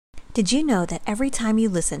Did you know that every time you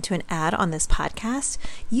listen to an ad on this podcast,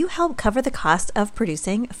 you help cover the cost of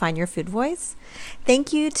producing Find Your Food Voice?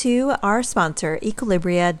 Thank you to our sponsor,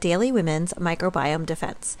 Equilibria Daily Women's Microbiome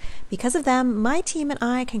Defense. Because of them, my team and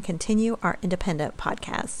I can continue our independent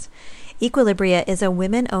podcast. Equilibria is a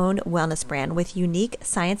women-owned wellness brand with unique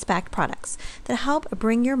science-backed products that help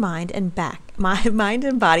bring your mind and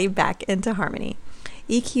body back into harmony.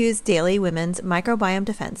 EQ's Daily Women's Microbiome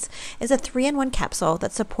Defense is a 3-in-1 capsule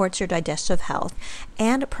that supports your digestive health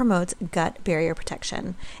and promotes gut barrier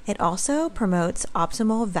protection. It also promotes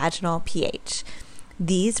optimal vaginal pH.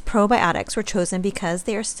 These probiotics were chosen because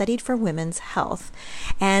they are studied for women's health.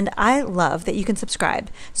 And I love that you can subscribe.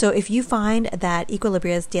 So if you find that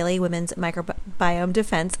Equilibria's Daily Women's Microbiome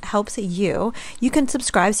Defense helps you, you can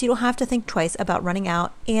subscribe so you don't have to think twice about running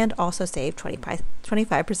out and also save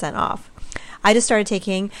 25% off. I just started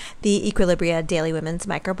taking the Equilibria Daily Women's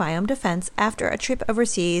Microbiome Defense after a trip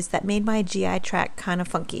overseas that made my GI tract kind of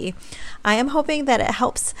funky. I am hoping that it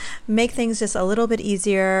helps make things just a little bit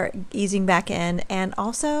easier, easing back in. And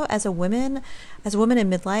also as a woman in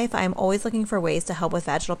midlife, I'm always looking for ways to help with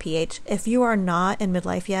vaginal pH. If you are not in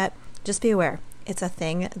midlife yet, just be aware. It's a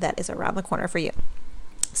thing that is around the corner for you.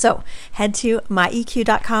 So head to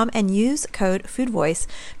myeq.com and use code FOODVOICE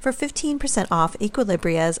for 15% off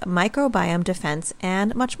Equilibria's Microbiome Defense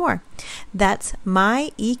and much more. That's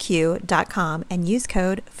myeq.com and use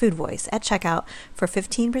code FOODVOICE at checkout for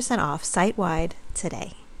 15% off site-wide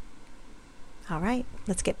today. All right,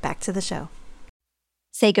 let's get back to the show.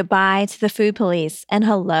 Say goodbye to the food police and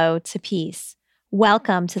hello to peace.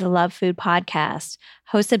 Welcome to the Love Food Podcast,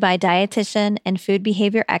 hosted by dietitian and food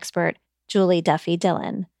behavior expert Julie Duffy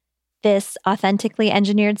Dillon. This authentically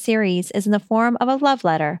engineered series is in the form of a love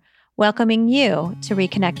letter, welcoming you to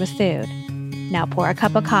reconnect with food. Now pour a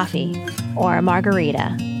cup of coffee or a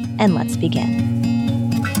margarita, and let's begin.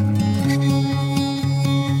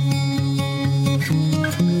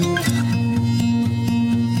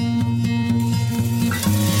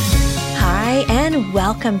 Hi, and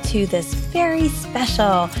welcome to this very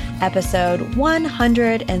special episode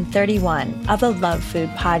 131 of the Love Food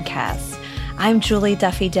Podcast. I'm Julie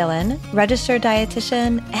Duffy Dillon, registered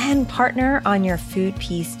dietitian and partner on your food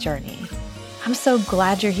peace journey. I'm so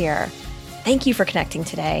glad you're here. Thank you for connecting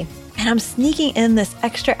today. And I'm sneaking in this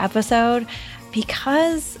extra episode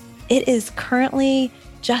because it is currently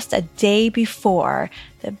just a day before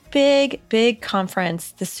the big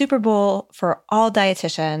conference, the Super Bowl for all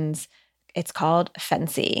dietitians. It's called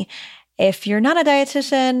FNCE. If you're not a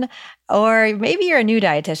dietitian, or maybe you're a new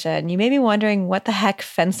dietitian, you may be wondering what the heck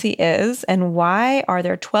FNCE is and why are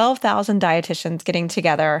there 12,000 dietitians getting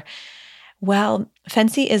together? Well,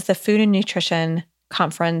 FNCE is the Food and Nutrition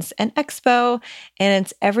Conference and Expo, and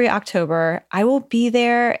it's every October. I will be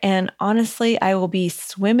there, and honestly, I will be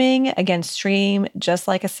swimming against stream just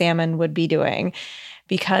like a salmon would be doing,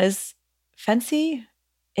 because FNCE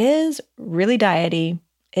is really diety.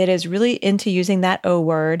 It is really into using that O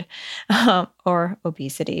word, or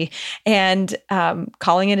obesity, and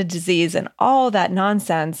calling it a disease and all that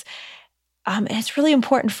nonsense. And it's really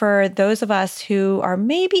important for those of us who are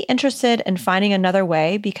maybe interested in finding another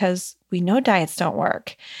way, because we know diets don't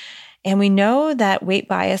work. And we know that weight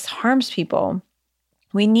bias harms people.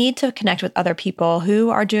 We need to connect with other people who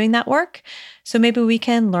are doing that work. So maybe we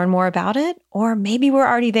can learn more about it, or maybe we're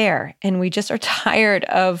already there and we just are tired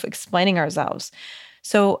of explaining ourselves.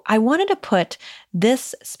 So I wanted to put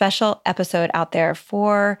this special episode out there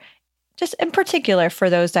for just in particular for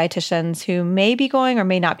those dietitians who may be going or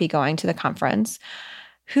may not be going to the conference,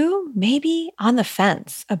 who may be on the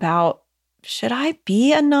fence about, should I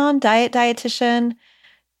be a non-diet dietitian?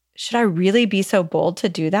 Should I really be so bold to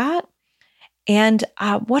do that? And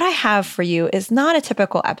what I have for you is not a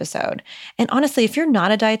typical episode. And honestly, if you're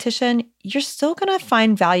not a dietitian, you're still going to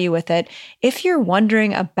find value with it. If you're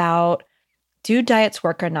wondering about, do diets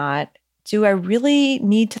work or not? Do I really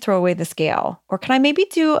need to throw away the scale? Or can I maybe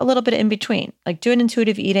do a little bit in between, like do an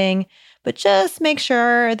intuitive eating, but just make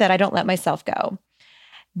sure that I don't let myself go?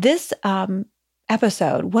 This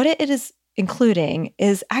episode, what it is including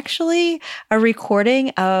is actually a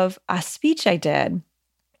recording of a speech I did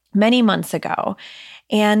many months ago.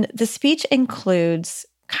 And the speech includes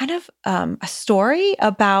kind of a story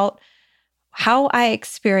about how I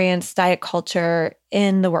experienced diet culture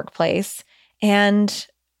in the workplace, and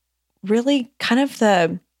really kind of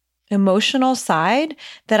the emotional side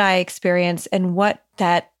that I experienced and what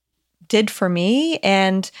that did for me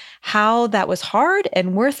and how that was hard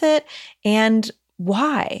and worth it and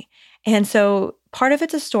why. And so part of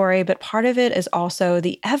it's a story, but part of it is also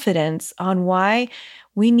the evidence on why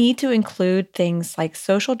we need to include things like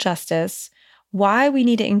social justice, why we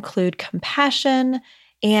need to include compassion,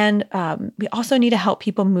 and we also need to help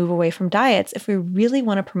people move away from diets if we really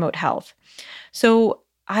want to promote health. So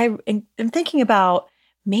I am thinking about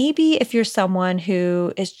maybe if you're someone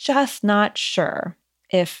who is just not sure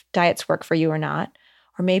if diets work for you or not,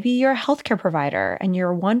 or maybe you're a healthcare provider and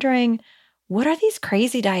you're wondering, what are these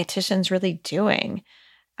crazy dietitians really doing?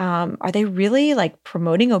 Are they really like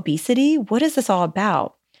promoting obesity? What is this all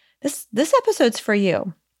about? This episode's for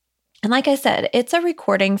you. And like I said, it's a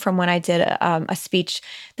recording from when I did a speech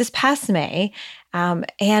this past May.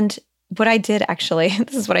 And what I did actually,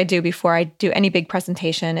 this is what I do before I do any big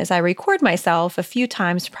presentation, is I record myself a few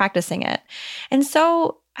times practicing it. And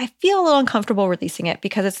so I feel a little uncomfortable releasing it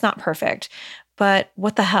because it's not perfect. But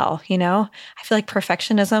what the hell, you know? I feel like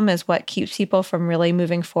perfectionism is what keeps people from really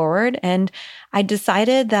moving forward. And I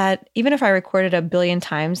decided that even if I recorded 1 billion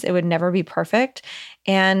times, it would never be perfect.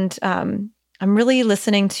 And I'm really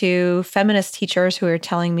listening to feminist teachers who are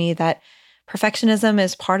telling me that perfectionism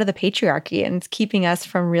is part of the patriarchy and it's keeping us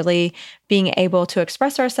from really being able to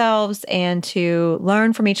express ourselves and to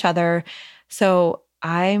learn from each other. So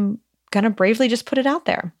I'm going to bravely just put it out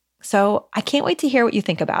there. So I can't wait to hear what you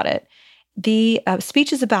think about it. The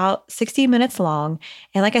speech is about 60 minutes long.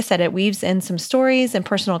 And like I said, it weaves in some stories and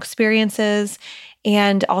personal experiences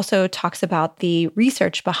and also talks about the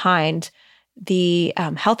research behind the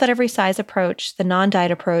health at every size approach, the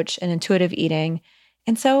non-diet approach, and intuitive eating.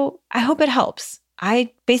 And so I hope it helps.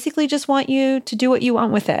 I basically just want you to do what you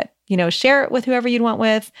want with it. You know, share it with whoever you'd want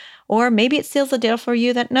with, or maybe it seals the deal for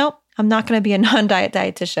you that, nope, I'm not going to be a non-diet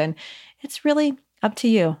dietitian. It's really up to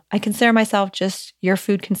you. I consider myself just your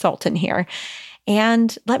food consultant here.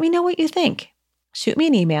 And let me know what you think. Shoot me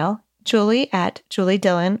an email,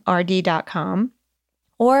 julie@juliedillonrd.com,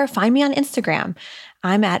 or find me on Instagram.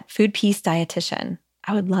 I'm at Food Peace Dietitian.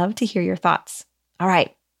 I would love to hear your thoughts. All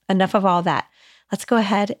right, enough of all that. Let's go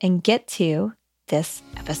ahead and get to this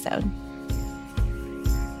episode.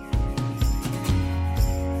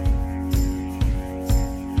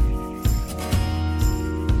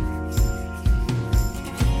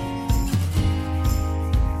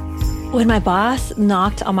 When my boss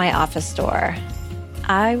knocked on my office door,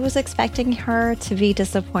 I was expecting her to be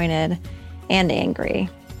disappointed and angry.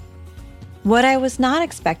 What I was not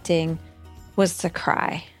expecting was to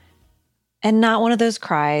cry. And not one of those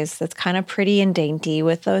cries that's kind of pretty and dainty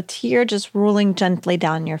with a tear just rolling gently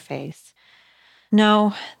down your face.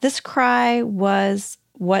 No, this cry was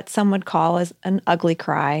what some would call as an ugly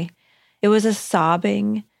cry. It was a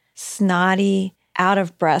sobbing, snotty, out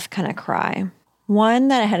of breath kind of cry. One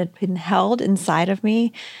that had been held inside of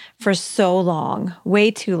me for so long,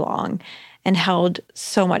 way too long, and held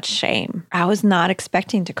so much shame. I was not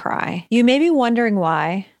expecting to cry. You may be wondering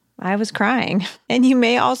why I was crying, and you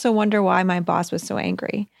may also wonder why my boss was so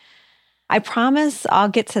angry. I promise I'll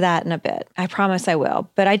get to that in a bit. I promise I will,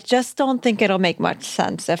 but I just don't think it'll make much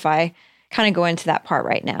sense if I kind of go into that part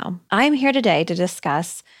right now. I'm here today to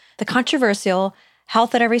discuss the controversial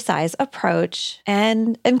health at every size approach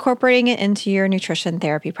and incorporating it into your nutrition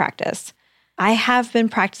therapy practice. I have been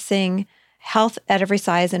practicing health at every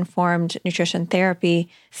size informed nutrition therapy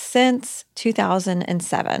since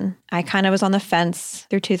 2007. I kind of was on the fence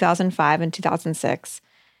through 2005 and 2006.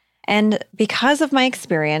 And because of my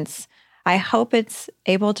experience, I hope it's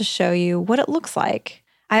able to show you what it looks like.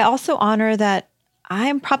 I also honor that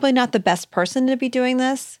I'm probably not the best person to be doing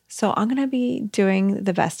this, so I'm going to be doing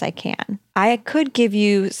the best I can. I could give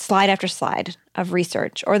you slide after slide of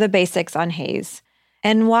research or the basics on HAES.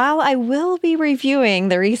 And while I will be reviewing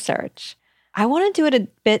the research, I want to do it a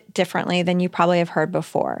bit differently than you probably have heard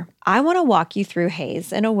before. I want to walk you through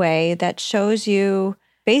HAES in a way that shows you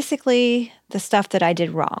basically the stuff that I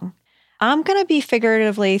did wrong. I'm going to be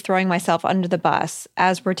figuratively throwing myself under the bus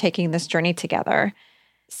as we're taking this journey together.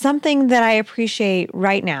 Something that I appreciate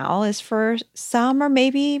right now is for some or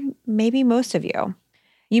maybe most of you.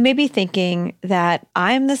 You may be thinking that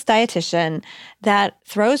I'm this dietitian that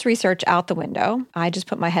throws research out the window. I just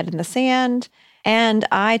put my head in the sand and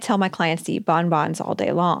I tell my clients to eat bonbons all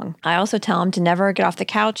day long. I also tell them to never get off the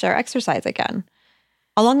couch or exercise again.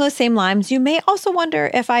 Along those same lines, you may also wonder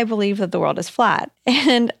if I believe that the world is flat.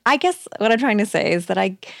 And I guess what I'm trying to say is that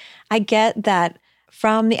I get that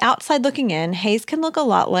from the outside looking in, HAES can look a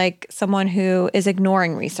lot like someone who is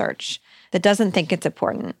ignoring research, that doesn't think it's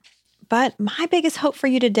important. But my biggest hope for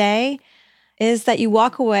you today is that you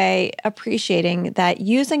walk away appreciating that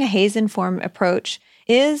using a HAES-informed approach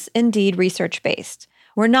is indeed research-based.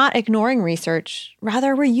 We're not ignoring research,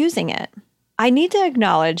 rather we're using it. I need to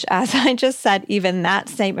acknowledge, as I just said, even that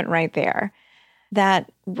statement right there,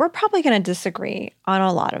 that we're probably going to disagree on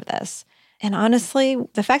a lot of this. And honestly,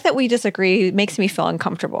 the fact that we disagree makes me feel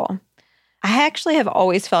uncomfortable. I actually have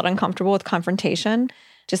always felt uncomfortable with confrontation.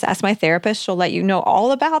 Just ask my therapist, she'll let you know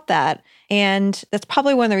all about that. And that's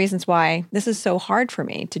probably one of the reasons why this is so hard for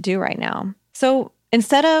me to do right now. So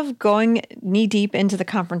instead of going knee deep into the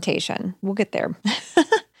confrontation, we'll get there.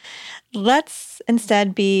 Let's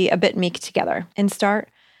instead be a bit meek together and start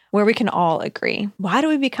where we can all agree. Why do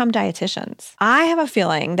we become dietitians? I have a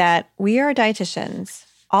feeling that we are dietitians,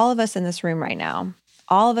 all of us in this room right now,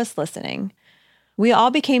 all of us listening. We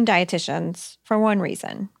all became dietitians for one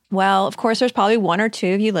reason. Well, of course, there's probably one or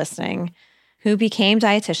two of you listening who became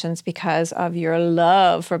dietitians because of your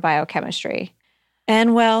love for biochemistry.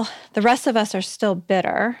 And well, the rest of us are still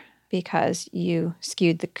bitter because you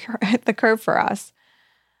skewed the curve for us.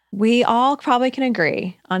 We all probably can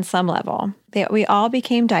agree on some level that we all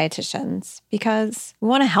became dietitians because we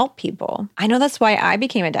want to help people. I know that's why I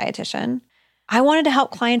became a dietitian. I wanted to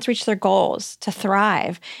help clients reach their goals, to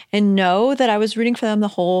thrive, and know that I was rooting for them the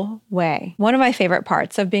whole way. One of my favorite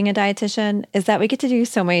parts of being a dietitian is that we get to do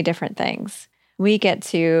so many different things. We get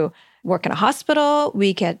to work in a hospital.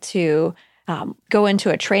 We get to go into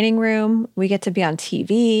a training room. We get to be on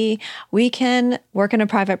TV. We can work in a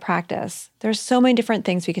private practice. There's so many different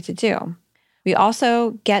things we get to do. We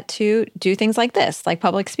also get to do things like this, like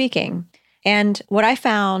public speaking. And what I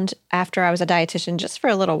found after I was a dietitian just for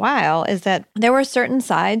a little while is that there were certain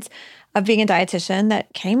sides of being a dietitian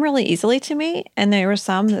that came really easily to me, and there were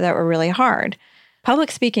some that were really hard.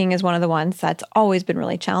 Public speaking is one of the ones that's always been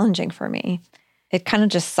really challenging for me. It kind of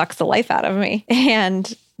just sucks the life out of me.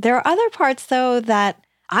 And there are other parts, though, that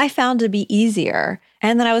I found to be easier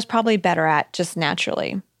and that I was probably better at just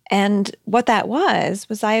naturally. And what that was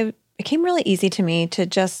it became really easy to me to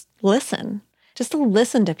just listen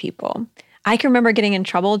to people. I can remember getting in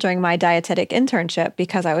trouble during my dietetic internship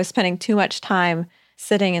because I was spending too much time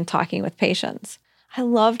sitting and talking with patients. I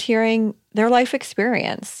loved hearing their life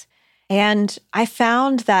experience. And I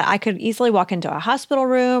found that I could easily walk into a hospital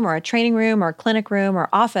room or a training room or a clinic room or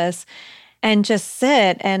office and just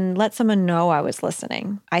sit and let someone know I was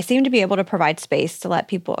listening. I seemed to be able to provide space to let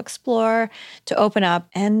people explore, to open up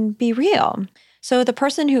and be real. So the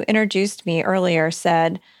person who introduced me earlier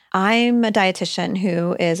said, I'm a dietitian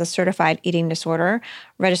who is a certified eating disorder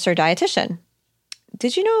registered dietitian.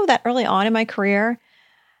 Did you know that early on in my career,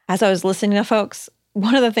 as I was listening to folks,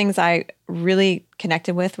 one of the things I really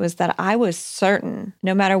connected with was that I was certain,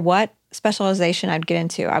 no matter what specialization I'd get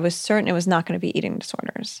into, I was certain it was not going to be eating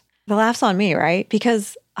disorders. The laugh's on me, right?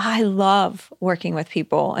 Because I love working with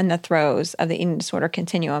people in the throes of the eating disorder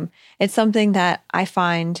continuum. It's something that I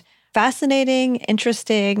find fascinating,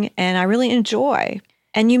 interesting, and I really enjoy.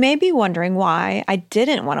 And you may be wondering why I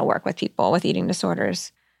didn't want to work with people with eating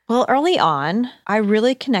disorders. Well, early on, I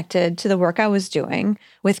really connected to the work I was doing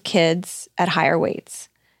with kids at higher weights.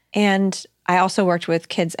 And I also worked with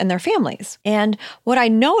kids and their families. And what I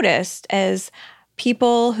noticed is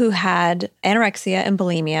people who had anorexia and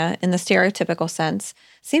bulimia in the stereotypical sense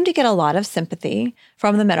seemed to get a lot of sympathy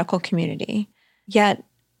from the medical community. Yet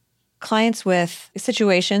clients with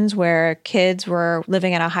situations where kids were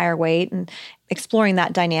living at a higher weight and exploring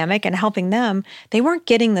that dynamic and helping them, they weren't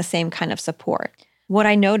getting the same kind of support. What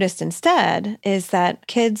I noticed instead is that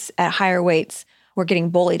kids at higher weights were getting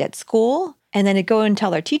bullied at school, and then they'd go and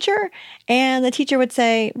tell their teacher, and the teacher would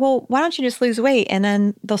say, well, why don't you just lose weight? And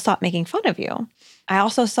then they'll stop making fun of you. I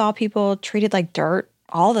also saw people treated like dirt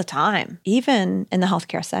all the time, even in the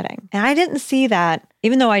healthcare setting. And I didn't see that,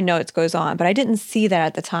 even though I know it goes on, but I didn't see that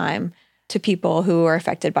at the time to people who were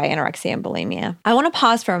affected by anorexia and bulimia. I want to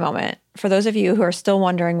pause for a moment for those of you who are still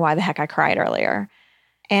wondering why the heck I cried earlier.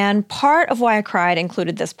 And part of why I cried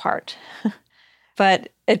included this part, but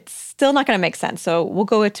it's still not going to make sense. So we'll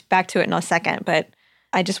go back to it in a second, but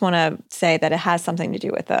I just want to say that it has something to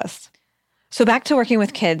do with this. So back to working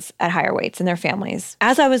with kids at higher weights and their families.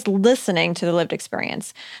 As I was listening to the lived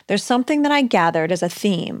experience, there's something that I gathered as a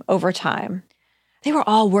theme over time. They were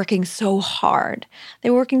all working so hard. They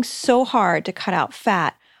were working so hard to cut out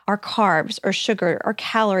fat or carbs or sugar or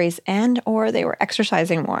calories or they were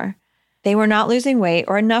exercising more. They were not losing weight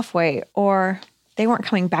or enough weight, or they weren't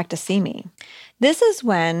coming back to see me. This is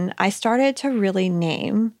when I started to really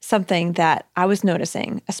name something that I was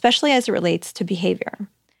noticing, especially as it relates to behavior.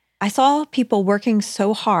 I saw people working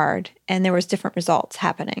so hard and there was different results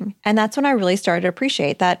happening. And that's when I really started to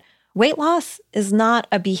appreciate that weight loss is not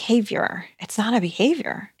a behavior. It's not a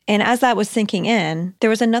behavior. And as that was sinking in, there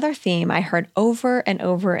was another theme I heard over and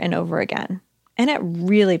over and over again. And it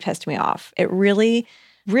really pissed me off. It really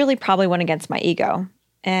probably went against my ego.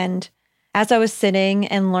 And as I was sitting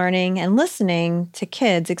and learning and listening to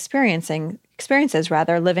kids experiencing experiences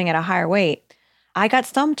rather, living at a higher weight, I got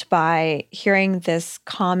stumped by hearing this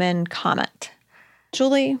common comment.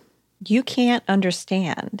 Julie, you can't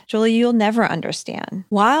understand. Julie, you'll never understand.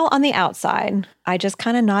 While on the outside, I just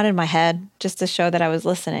kind of nodded my head just to show that I was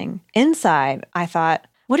listening. Inside, I thought,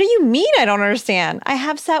 what do you mean I don't understand? I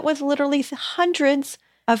have sat with literally hundreds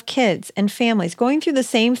of kids and families going through the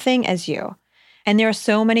same thing as you. And there are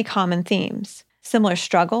so many common themes, similar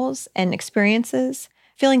struggles and experiences,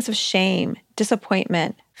 feelings of shame,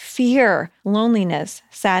 disappointment, fear, loneliness,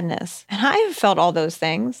 sadness. And I have felt all those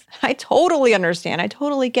things. I totally understand. I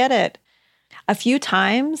totally get it. A few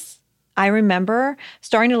times, I remember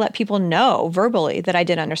starting to let people know verbally that I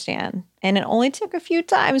did understand. And it only took a few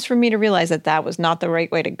times for me to realize that that was not the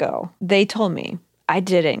right way to go. They told me I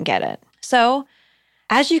didn't get it. So,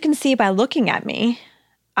 as you can see by looking at me,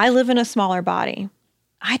 I live in a smaller body.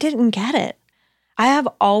 I didn't get it. I have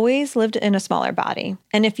always lived in a smaller body.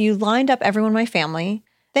 And if you lined up everyone in my family,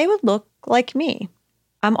 they would look like me.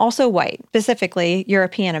 I'm also white, specifically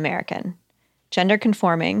European American, gender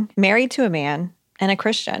conforming, married to a man, and a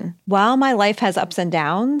Christian. While my life has ups and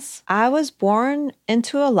downs, I was born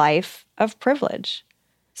into a life of privilege.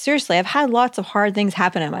 Seriously, I've had lots of hard things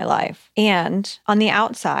happen in my life. And on the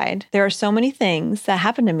outside, there are so many things that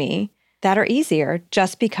happen to me that are easier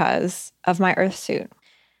just because of my earth suit.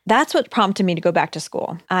 That's what prompted me to go back to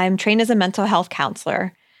school. I'm trained as a mental health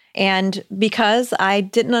counselor. And because I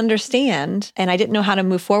didn't understand and I didn't know how to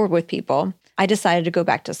move forward with people, I decided to go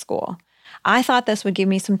back to school. I thought this would give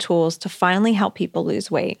me some tools to finally help people lose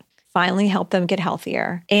weight, finally help them get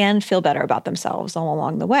healthier, and feel better about themselves all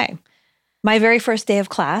along the way. My very first day of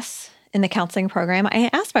class in the counseling program, I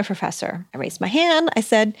asked my professor, I raised my hand, I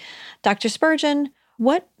said, Dr. Spurgeon,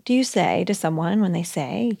 what do you say to someone when they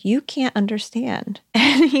say, you can't understand?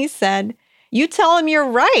 And he said, you tell them you're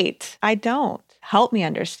right. I don't. Help me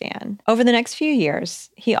understand. Over the next few years,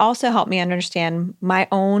 he also helped me understand my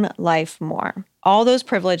own life more. All those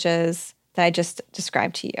privileges that I just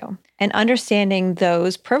described to you. And understanding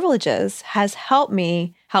those privileges has helped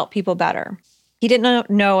me help people better. He didn't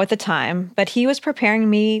know at the time, but he was preparing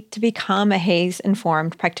me to become a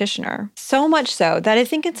HAES-informed practitioner. So much so that I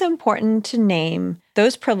think it's important to name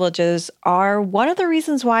those privileges are one of the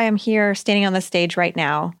reasons why I'm here standing on the stage right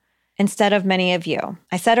now instead of many of you.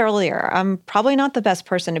 I said earlier, I'm probably not the best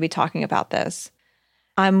person to be talking about this.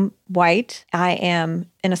 I'm white. I am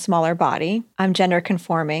in a smaller body. I'm gender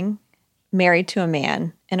conforming, married to a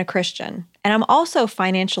man, and a Christian. And I'm also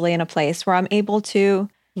financially in a place where I'm able to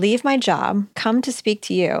leave my job, come to speak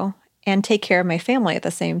to you, and take care of my family at the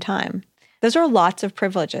same time. Those are lots of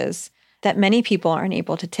privileges that many people aren't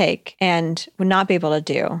able to take and would not be able to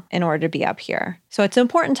do in order to be up here. So it's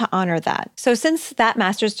important to honor that. So since that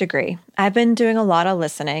master's degree, I've been doing a lot of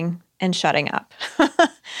listening and shutting up.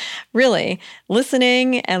 Really,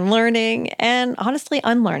 listening and learning and honestly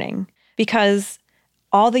unlearning. Because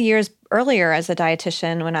all the years earlier as a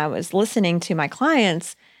dietitian, when I was listening to my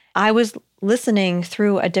clients, I was listening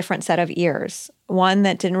through a different set of ears, one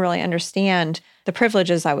that didn't really understand the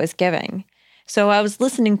privileges I was giving. So I was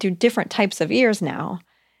listening through different types of ears now.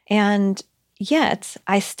 And yet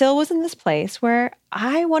I still was in this place where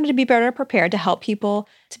I wanted to be better prepared to help people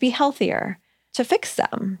to be healthier, to fix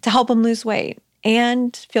them, to help them lose weight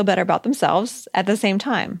and feel better about themselves at the same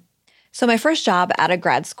time. So my first job out of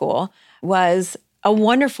grad school was a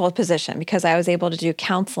wonderful position because I was able to do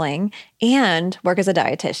counseling and work as a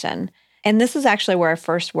dietitian. And this is actually where I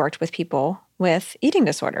first worked with people with eating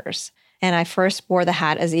disorders. And I first wore the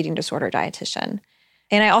hat as eating disorder dietitian.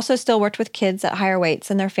 And I also still worked with kids at higher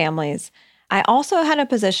weights and their families. I also had a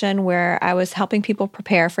position where I was helping people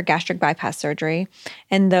prepare for gastric bypass surgery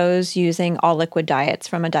and those using all liquid diets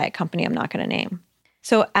from a diet company I'm not going to name.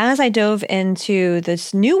 So as I dove into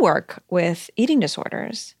this new work with eating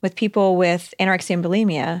disorders, with people with anorexia and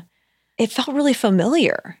bulimia, it felt really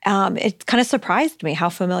familiar. It kind of surprised me how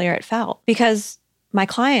familiar it felt because my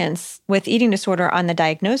clients with eating disorder on the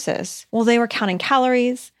diagnosis, well, they were counting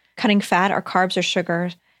calories, cutting fat or carbs or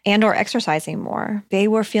sugar, and or exercising more. They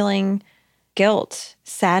were feeling guilt,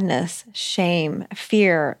 sadness, shame,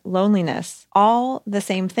 fear, loneliness, all the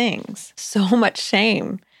same things. So much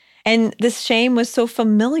shame. And this shame was so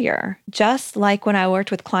familiar, just like when I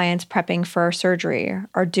worked with clients prepping for surgery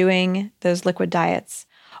or doing those liquid diets,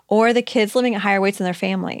 or the kids living at higher weights in their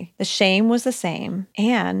family. The shame was the same,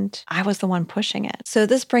 and I was the one pushing it. So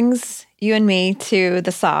this brings you and me to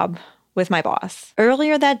the sob with my boss.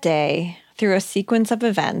 Earlier that day, through a sequence of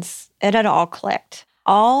events, it had all clicked.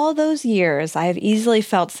 All those years, I have easily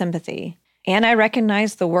felt sympathy, and I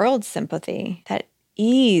recognized the world's sympathy, that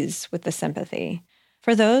ease with the sympathy,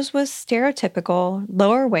 for those with stereotypical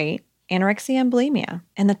lower weight anorexia and bulimia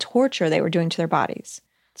and the torture they were doing to their bodies.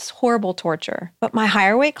 It's horrible torture. But my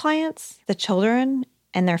higher weight clients, the children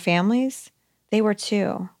and their families, they were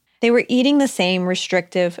too. They were eating the same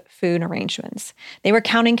restrictive food arrangements. They were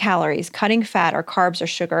counting calories, cutting fat or carbs or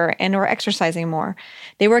sugar, and or exercising more.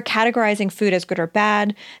 They were categorizing food as good or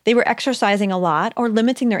bad. They were exercising a lot or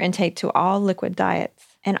limiting their intake to all liquid diets.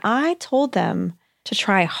 And I told them to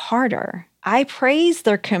try harder. I praised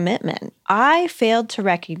their commitment. I failed to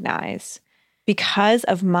recognize, because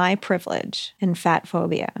of my privilege and fat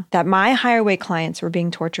phobia, that my higher weight clients were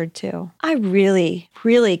being tortured too. I really,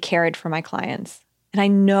 really cared for my clients. And I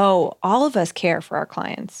know all of us care for our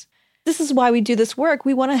clients. This is why we do this work.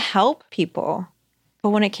 We want to help people.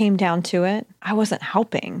 But when it came down to it, I wasn't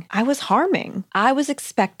helping. I was harming. I was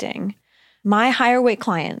expecting my higher weight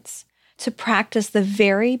clients to practice the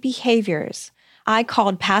very behaviors I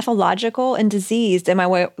called pathological and diseased in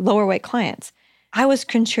my lower weight clients. I was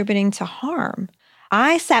contributing to harm.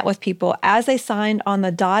 I sat with people as they signed on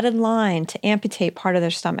the dotted line to amputate part of their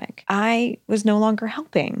stomach. I was no longer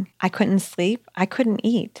helping. I couldn't sleep. I couldn't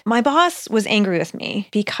eat. My boss was angry with me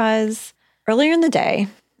because earlier in the day,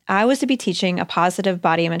 I was to be teaching a positive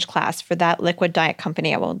body image class for that liquid diet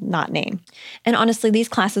company I will not name. And honestly, these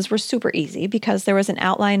classes were super easy because there was an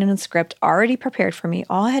outline and a script already prepared for me.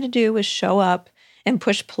 All I had to do was show up and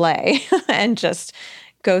push play and just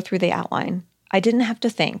go through the outline. I didn't have to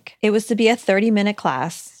think. It was to be a 30-minute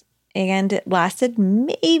class, and it lasted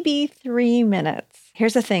maybe 3 minutes.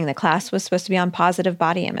 Here's the thing. The class was supposed to be on positive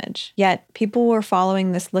body image, yet people were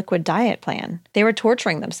following this liquid diet plan. They were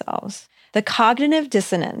torturing themselves. The cognitive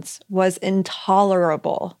dissonance was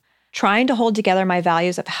intolerable. Trying to hold together my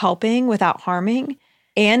values of helping without harming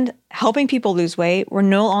and helping people lose weight were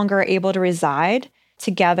no longer able to reside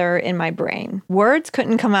together in my brain. Words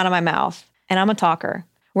couldn't come out of my mouth, and I'm a talker.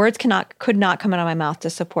 Words could not come out of my mouth to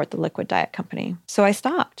support the liquid diet company. So I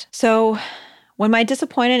stopped. So when my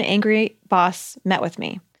disappointed and angry boss met with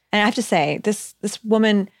me, and I have to say, this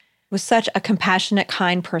woman was such a compassionate,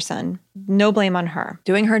 kind person, no blame on her,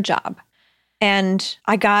 doing her job. And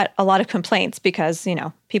I got a lot of complaints because,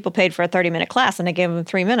 people paid for a 30-minute class and I gave them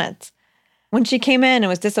 3 minutes. When she came in and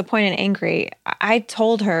was disappointed and angry, I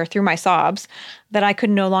told her through my sobs that I could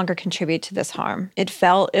no longer contribute to this harm. It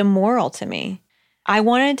felt immoral to me. I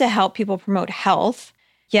wanted to help people promote health,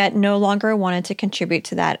 yet no longer wanted to contribute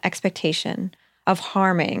to that expectation of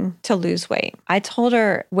harming to lose weight. I told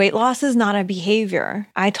her weight loss is not a behavior.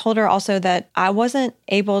 I told her also that I wasn't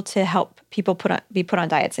able to help people be put on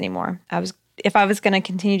diets anymore. If I was going to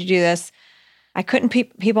continue to do this, I couldn't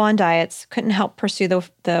keep people on diets, couldn't help pursue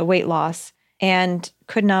the weight loss, and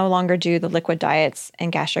could no longer do the liquid diets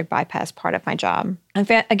and gastric bypass part of my job. And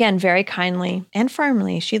again, very kindly and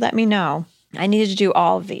firmly, she let me know I needed to do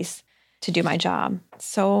all of these to do my job.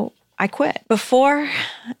 So I quit. Before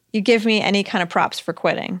you give me any kind of props for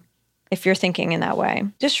quitting, if you're thinking in that way,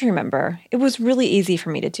 just remember, it was really easy for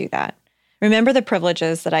me to do that. Remember the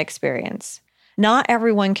privileges that I experienced. Not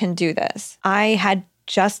everyone can do this. I had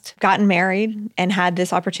just gotten married and had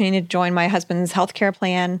this opportunity to join my husband's healthcare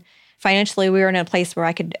plan. Financially, we were in a place where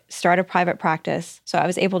I could start a private practice. So I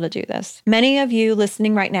was able to do this. Many of you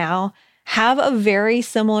listening right now have a very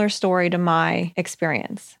similar story to my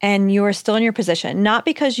experience. And you are still in your position, not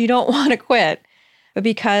because you don't want to quit, but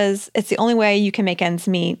because it's the only way you can make ends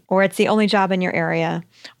meet, or it's the only job in your area,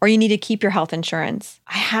 or you need to keep your health insurance.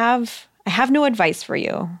 I have no advice for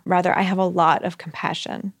you. Rather, I have a lot of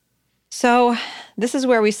compassion. So this is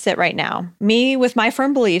where we sit right now. Me with my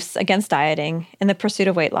firm beliefs against dieting in the pursuit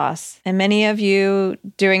of weight loss, and many of you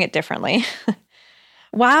doing it differently.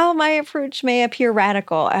 While my approach may appear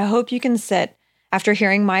radical, I hope you can sit after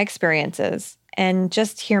hearing my experiences and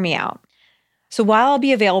just hear me out. So while I'll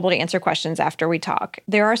be available to answer questions after we talk,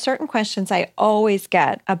 there are certain questions I always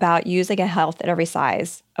get about using a health at every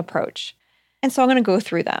size approach. And so I'm going to go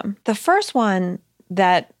through them. The first one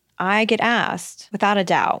that I get asked, without a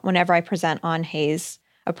doubt, whenever I present on HAES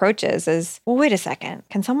approaches is, well, wait a second,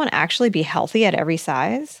 can someone actually be healthy at every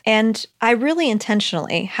size? And I really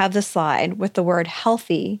intentionally have the slide with the word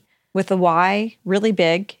healthy with the Y really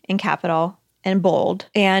big in capital and bold.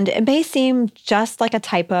 And it may seem just like a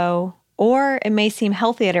typo, or it may seem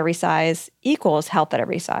healthy at every size equals health at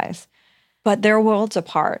every size. But they're worlds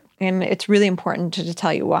apart, and it's really important to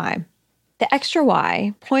tell you why. The extra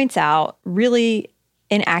Y points out really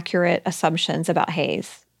inaccurate assumptions about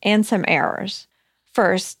HAES and some errors.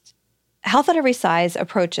 First, health at every size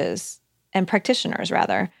approaches, and practitioners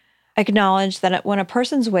rather, acknowledge that when a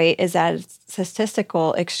person's weight is at its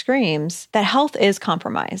statistical extremes, that health is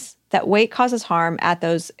compromised, that weight causes harm at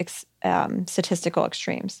those statistical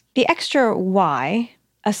extremes. The extra Y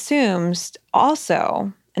assumes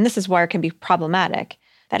also, and this is where it can be problematic,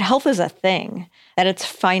 that health is a thing, that it's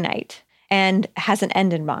finite and has an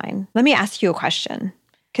end in mind. Let me ask you a question.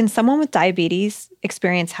 Can someone with diabetes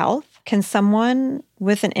experience health? Can someone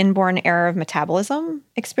with an inborn error of metabolism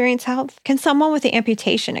experience health? Can someone with the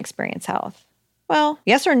amputation experience health? Well,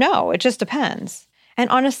 yes or no, it just depends. And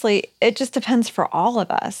honestly, it just depends for all of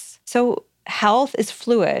us. So health is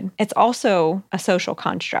fluid. It's also a social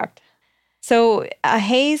construct. So a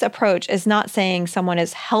HAES approach is not saying someone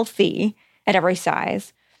is healthy at every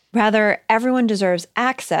size. Rather, everyone deserves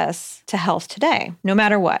access to health today, no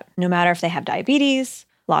matter what, no matter if they have diabetes,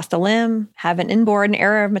 lost a limb, have an inborn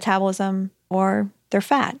error of metabolism, or they're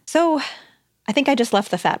fat. So I think I just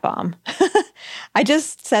left the fat bomb. I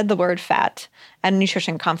just said the word fat at a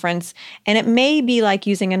nutrition conference, and it may be like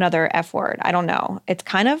using another F word. I don't know. It's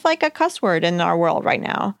kind of like a cuss word in our world right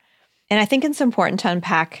now. And I think it's important to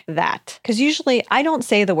unpack that because usually I don't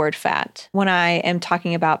say the word fat when I am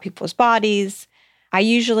talking about people's bodies. I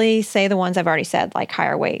usually say the ones I've already said, like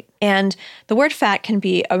higher weight. And the word fat can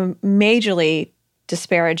be a majorly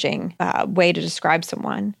disparaging way to describe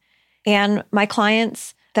someone. And my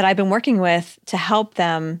clients that I've been working with to help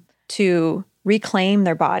them to reclaim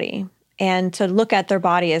their body and to look at their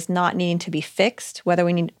body as not needing to be fixed, rather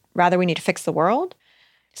we need to fix the world.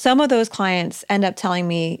 Some of those clients end up telling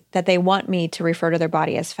me that they want me to refer to their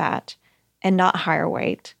body as fat and not higher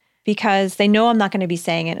weight because they know I'm not going to be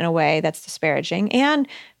saying it in a way that's disparaging and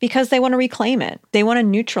because they want to reclaim it. They want to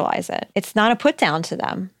neutralize it. It's not a put down to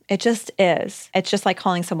them. It just is. It's just like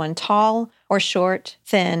calling someone tall or short,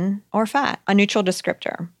 thin or fat, a neutral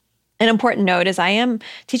descriptor. An important note is I am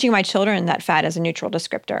teaching my children that fat is a neutral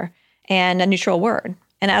descriptor and a neutral word.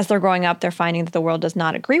 And as they're growing up, they're finding that the world does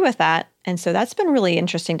not agree with that. And so that's been really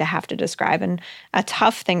interesting to have to describe and a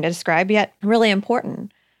tough thing to describe, yet really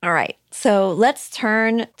important. All right, so let's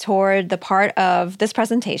turn toward the part of this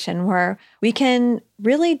presentation where we can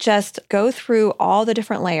really just go through all the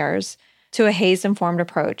different layers to a HAES-informed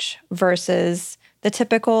approach versus the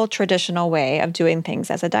typical traditional way of doing things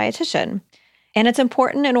as a dietitian. And it's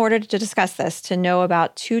important in order to discuss this to know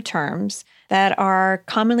about two terms that are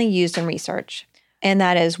commonly used in research, and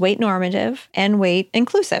that is weight normative and weight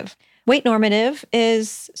inclusive. Weight normative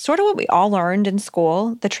is sort of what we all learned in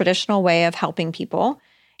school, the traditional way of helping people,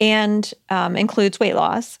 and includes weight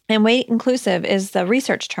loss. And weight inclusive is the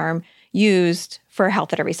research term used for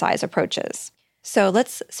health at every size approaches. So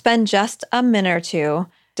let's spend just a minute or two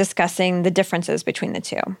discussing the differences between the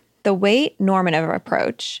two. The weight normative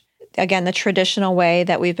approach, again, the traditional way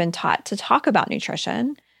that we've been taught to talk about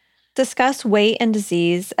nutrition, discuss weight and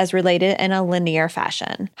disease as related in a linear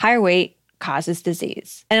fashion. Higher weight causes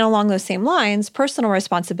disease. And along those same lines, personal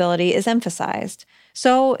responsibility is emphasized.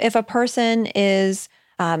 So if a person is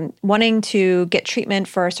wanting to get treatment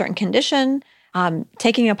for a certain condition,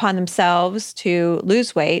 taking upon themselves to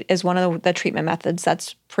lose weight is one of the treatment methods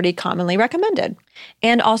that's pretty commonly recommended.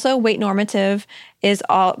 And also weight normative is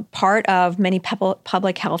all part of many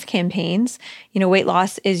public health campaigns. Weight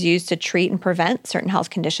loss is used to treat and prevent certain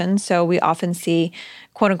health conditions. So we often see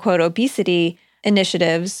quote unquote obesity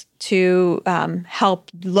initiatives to help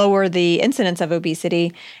lower the incidence of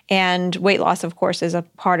obesity. And weight loss, of course, is a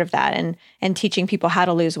part of that and teaching people how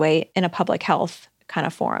to lose weight in a public health kind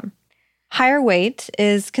of forum. Higher weight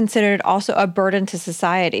is considered also a burden to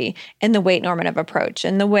society in the weight normative approach.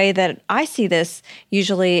 And the way that I see this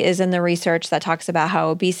usually is in the research that talks about how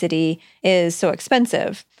obesity is so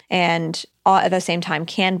expensive and all at the same time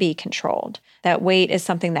can be controlled. That weight is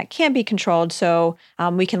something that can be controlled, so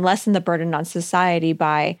we can lessen the burden on society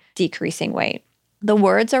by decreasing weight. The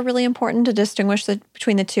words are really important to distinguish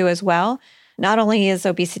between the two as well. Not only is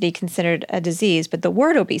obesity considered a disease, but the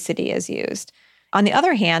word obesity is used. On the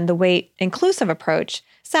other hand, the weight inclusive approach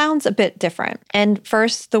sounds a bit different. And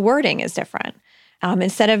first, the wording is different.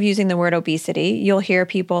 Instead of using the word obesity, you'll hear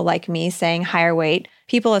people like me saying higher weight,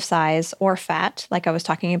 people of size, or fat, like I was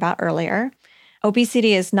talking about earlier.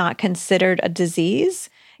 Obesity is not considered a disease.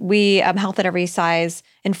 We, Health at Every Size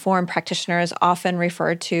informed practitioners often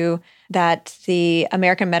refer to that the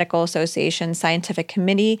American Medical Association Scientific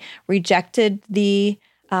Committee rejected the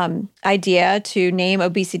idea to name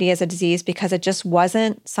obesity as a disease because it just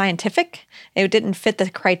wasn't scientific. It didn't fit the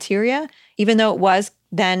criteria, even though it was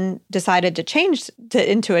then decided to change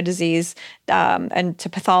into a disease and to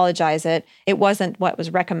pathologize it. It wasn't what was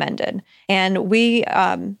recommended. And we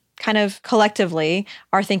kind of collectively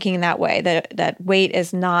are thinking that way, that weight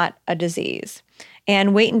is not a disease.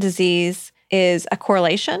 And weight and disease is a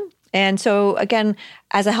correlation. And so again,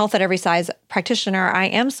 as a Health at Every Size practitioner, I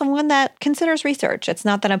am someone that considers research. It's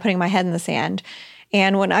not that I'm putting my head in the sand.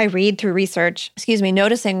 And when I read through research,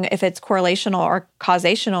 noticing if it's correlational or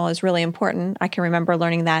causational is really important. I can remember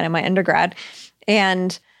learning that in my undergrad.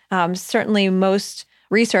 And certainly most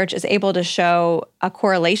research is able to show a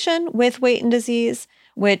correlation with weight and disease,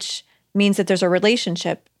 which means that there's a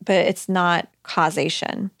relationship, but it's not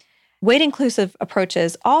causation. Weight-inclusive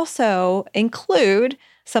approaches also include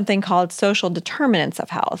something called social determinants of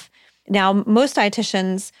health. Now, most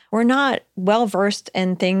dietitians, we're not well-versed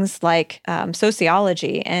in things like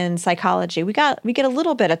sociology and psychology. We get a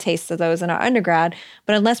little bit of taste of those in our undergrad,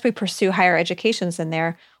 but unless we pursue higher educations in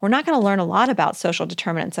there, we're not going to learn a lot about social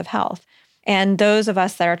determinants of health. And those of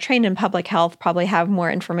us that are trained in public health probably have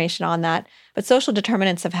more information on that. But social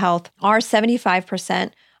determinants of health are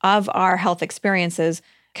 75% of our health experiences,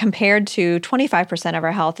 compared to 25% of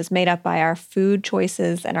our health is made up by our food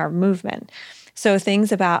choices and our movement. So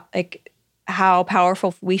things about like how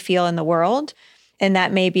powerful we feel in the world, and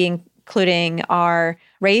that may be including our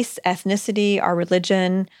race, ethnicity, our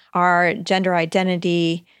religion, our gender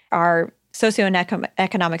identity, our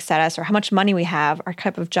socioeconomic status, or how much money we have, our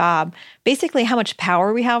type of job, basically how much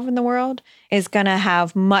power we have in the world is going to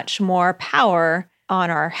have much more power on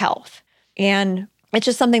our health. And it's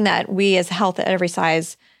just something that we as Health at Every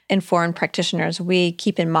Size informed practitioners, we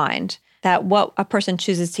keep in mind that what a person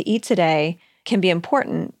chooses to eat today can be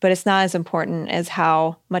important, but it's not as important as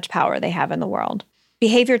how much power they have in the world.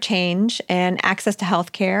 Behavior change and access to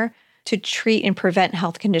healthcare to treat and prevent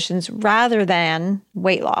health conditions rather than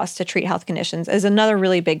weight loss to treat health conditions is another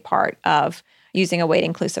really big part of using a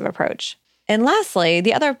weight-inclusive approach. And lastly,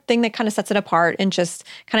 the other thing that kind of sets it apart and just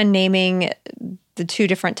kind of naming the two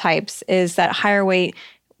different types is that higher weight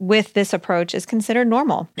with this approach is considered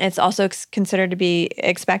normal. It's also considered to be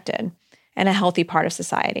expected and a healthy part of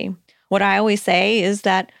society. What I always say is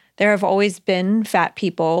that there have always been fat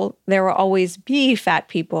people, there will always be fat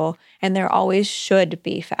people, and there always should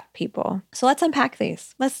be fat people. So let's unpack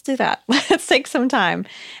these. Let's do that. Let's take some time.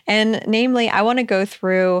 And namely, I want to go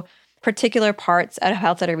through particular parts of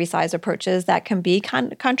Health at Every Size approaches that can be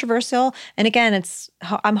controversial. And again,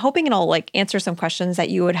 I'm hoping it'll answer some questions that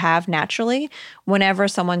you would have naturally whenever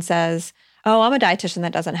someone says, oh, I'm a dietitian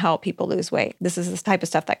that doesn't help people lose weight. This is this type of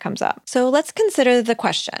stuff that comes up. So let's consider the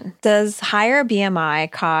question, does higher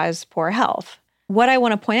BMI cause poor health? What I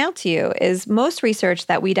want to point out to you is most research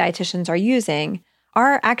that we dietitians are using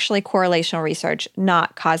are actually correlational research,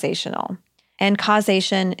 not causational. And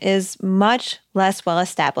causation is much less well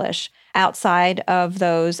established outside of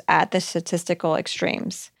those at the statistical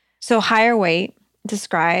extremes. So higher weight,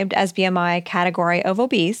 described as BMI category of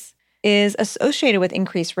obese, is associated with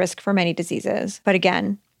increased risk for many diseases. But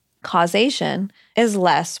again, causation is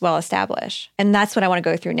less well established. And that's what I want to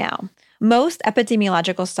go through now. Most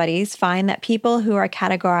epidemiological studies find that people who are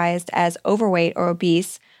categorized as overweight or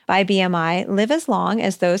obese by BMI live as long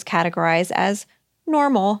as those categorized as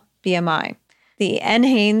normal BMI. The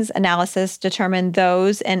NHANES analysis determined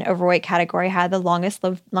those in overweight category had the longest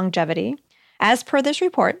longevity. As per this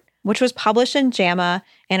report, which was published in JAMA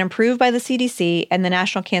and approved by the CDC and the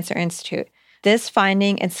National Cancer Institute, this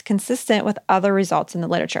finding is consistent with other results in the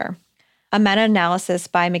literature. A meta-analysis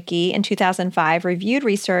by McGee in 2005 reviewed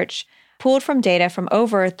research pulled from data from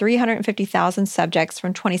over 350,000 subjects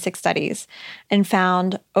from 26 studies and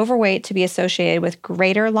found overweight to be associated with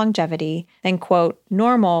greater longevity than, quote,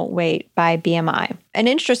 normal weight by BMI. An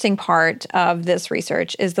interesting part of this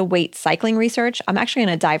research is the weight cycling research. I'm actually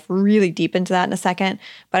going to dive really deep into that in a second,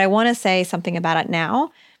 but I want to say something about it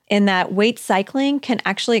now, in that weight cycling can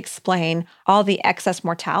actually explain all the excess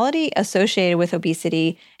mortality associated with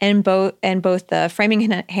obesity in both the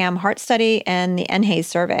Framingham Heart Study and the NHANES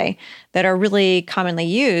survey that are really commonly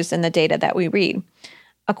used in the data that we read.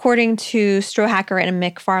 According to Strohacker and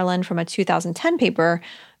McFarland from a 2010 paper,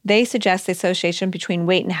 they suggest the association between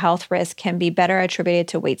weight and health risk can be better attributed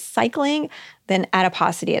to weight cycling than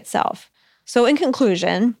adiposity itself. So in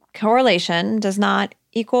conclusion, correlation does not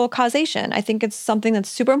equal causation. I think it's something that's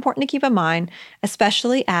super important to keep in mind,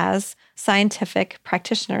 especially as scientific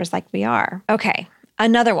practitioners like we are. Okay,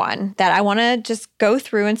 another one that I want to just go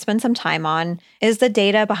through and spend some time on is the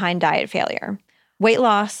data behind diet failure. Weight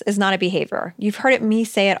loss is not a behavior. You've heard me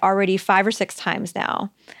say it already 5 or 6 times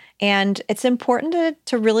now. And it's important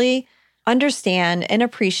to really understand and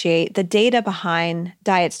appreciate the data behind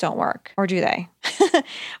diets don't work, or do they?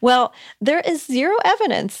 Well, there is zero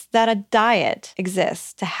evidence that a diet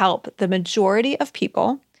exists to help the majority of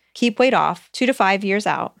people keep weight off 2 to 5 years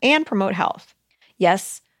out and promote health.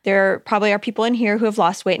 Yes, there probably are people in here who have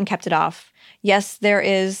lost weight and kept it off. Yes, there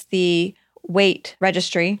is the weight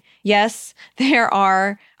registry. Yes, there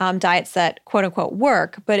are diets that quote unquote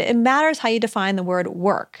work, but it matters how you define the word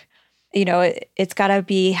work. It's got to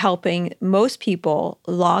be helping most people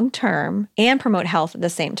long-term and promote health at the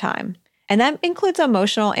same time. And that includes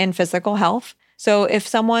emotional and physical health. So if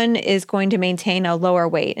someone is going to maintain a lower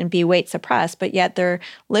weight and be weight suppressed, but yet they're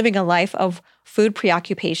living a life of food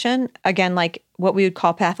preoccupation, again, like what we would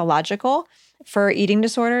call pathological for eating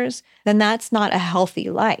disorders, then that's not a healthy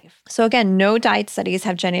life. So again, no diet studies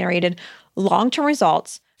have generated long-term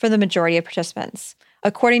results for the majority of participants.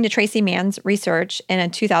 According to Tracy Mann's research in a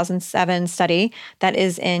 2007 study that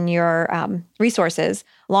is in your resources,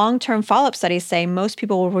 long-term follow-up studies say most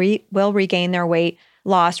people will regain their weight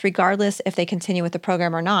loss regardless if they continue with the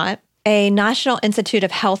program or not. A National Institute of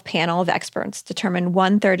Health panel of experts determined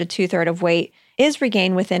 1/3 to 2/3 of weight is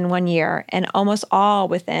regained within 1 year and almost all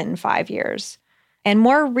within 5 years. And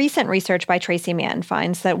more recent research by Tracy Mann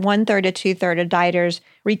finds that 1/3 to 2/3 of dieters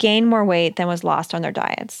regain more weight than was lost on their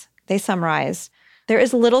diets. They summarize, there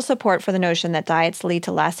is little support for the notion that diets lead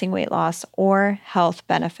to lasting weight loss or health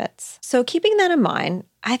benefits. So keeping that in mind,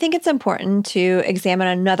 I think it's important to examine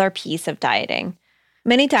another piece of dieting.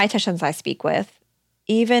 Many dietitians I speak with,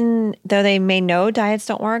 even though they may know diets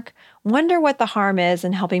don't work, wonder what the harm is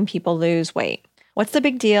in helping people lose weight. What's the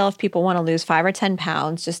big deal if people want to lose 5 or 10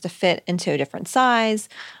 pounds just to fit into a different size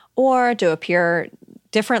or to appear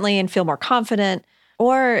differently and feel more confident?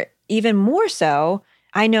 Or even more so,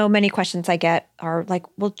 I know many questions I get are like,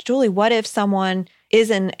 well, Julie, what if someone is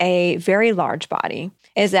in a very large body,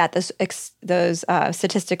 is at those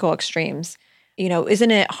statistical extremes?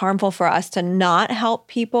 Isn't it harmful for us to not help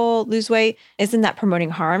people lose weight? Isn't that promoting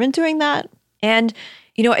harm in doing that? And,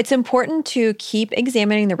 it's important to keep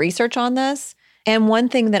examining the research on this. And one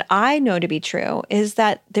thing that I know to be true is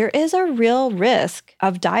that there is a real risk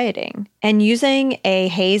of dieting. And using a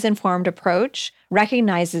Hayes-informed approach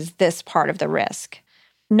recognizes this part of the risk.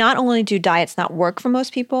 Not only do diets not work for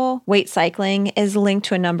most people, weight cycling is linked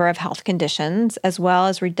to a number of health conditions, as well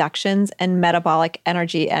as reductions in metabolic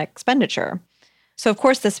energy expenditure. So of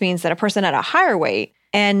course, this means that a person at a higher weight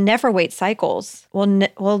and never weight cycles will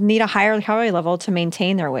need a higher calorie level to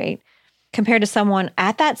maintain their weight, compared to someone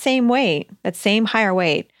at that same weight, that same higher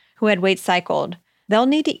weight, who had weight cycled. They'll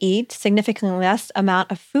need to eat significantly less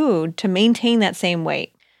amount of food to maintain that same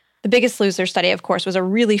weight. The Biggest Loser study, of course, was a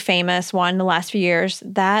really famous one in the last few years.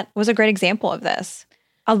 That was a great example of this.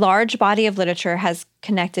 A large body of literature has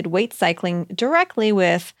connected weight cycling directly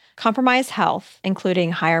with compromised health,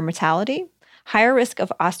 including higher mortality, higher risk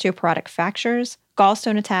of osteoporotic fractures,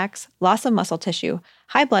 gallstone attacks, loss of muscle tissue,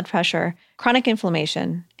 high blood pressure, chronic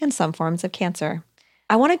inflammation, and some forms of cancer.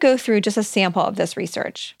 I want to go through just a sample of this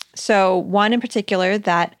research. So one in particular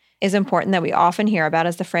that is important that we often hear about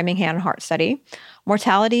is the Framingham Heart Study.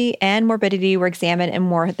 Mortality and morbidity were examined in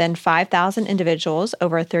more than 5,000 individuals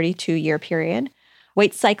over a 32-year period.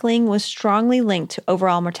 Weight cycling was strongly linked to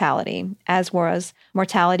overall mortality, as was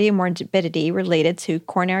mortality and morbidity related to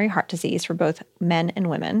coronary heart disease for both men and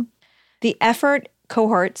women. The EFFORT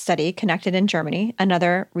cohort study conducted in Germany,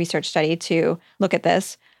 another research study to look at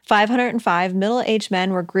this, 505 middle-aged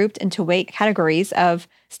men were grouped into weight categories of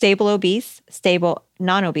stable obese, stable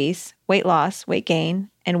non-obese, weight loss, weight gain,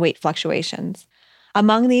 and weight fluctuations.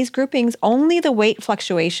 Among these groupings, only the weight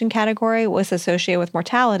fluctuation category was associated with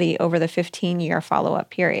mortality over the 15-year follow-up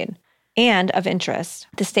period. And of interest,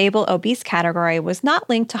 the stable obese category was not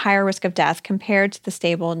linked to higher risk of death compared to the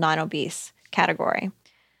stable non-obese category.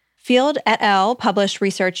 Field et al. Published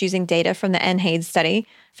research using data from the NHAID study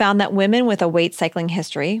found that women with a weight cycling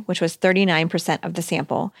history, which was 39% of the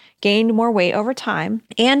sample, gained more weight over time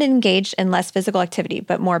and engaged in less physical activity,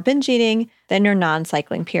 but more binge eating than their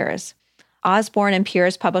non-cycling peers. Osborne and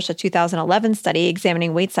Pierce published a 2011 study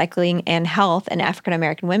examining weight cycling and health in African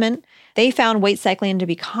American women. They found weight cycling to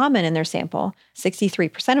be common in their sample,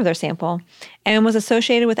 63% of their sample, and was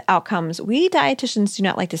associated with outcomes we dietitians do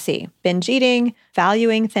not like to see: binge eating,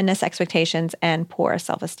 valuing thinness expectations, and poor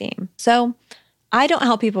self-esteem. So I don't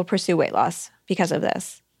help people pursue weight loss because of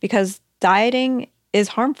this, because dieting is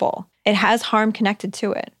harmful. It has harm connected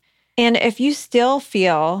to it. And if you still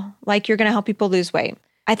feel like you're going to help people lose weight,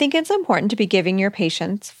 I think it's important to be giving your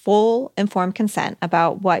patients full informed consent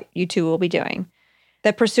about what you two will be doing.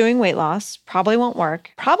 That pursuing weight loss probably won't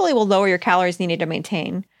work, probably will lower your calories needed to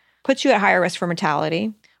maintain, puts you at higher risk for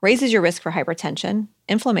mortality, raises your risk for hypertension,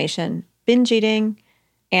 inflammation, binge eating,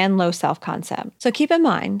 and low self-concept. So keep in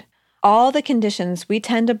mind, all the conditions we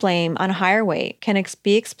tend to blame on higher weight can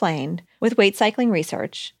be explained with weight cycling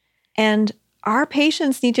research, and our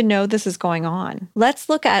patients need to know this is going on. Let's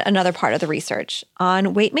look at another part of the research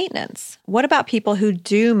on weight maintenance. What about people who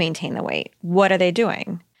do maintain the weight? What are they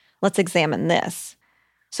doing? Let's examine this.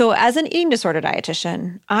 So as an eating disorder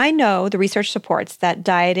dietitian, I know the research supports that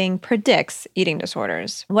dieting predicts eating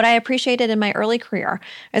disorders. What I appreciated in my early career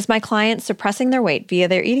is my clients suppressing their weight via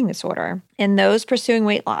their eating disorder, and those pursuing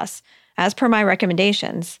weight loss, as per my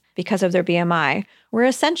recommendations, because of their BMI, were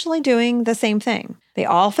essentially doing the same thing. They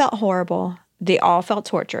all felt horrible, they all felt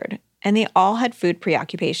tortured, and they all had food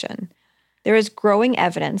preoccupation. There is growing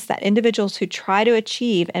evidence that individuals who try to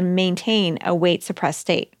achieve and maintain a weight-suppressed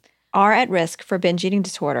state are at risk for binge eating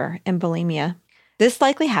disorder and bulimia. This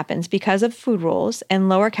likely happens because of food rules and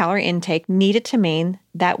lower calorie intake needed to maintain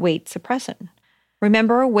that weight suppression.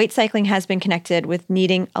 Remember, weight cycling has been connected with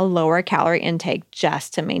needing a lower calorie intake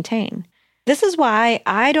just to maintain. This is why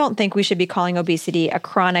I don't think we should be calling obesity a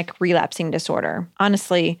chronic relapsing disorder.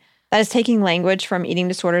 Honestly, that is taking language from eating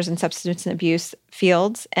disorders and substance abuse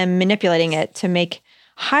fields and manipulating it to make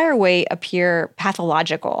higher weight appear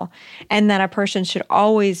pathological, and that a person should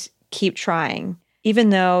always keep trying,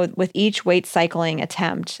 even though with each weight cycling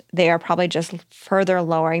attempt, they are probably just further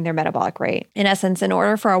lowering their metabolic rate. In essence, in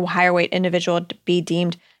order for a higher weight individual to be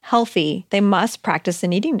deemed healthy, they must practice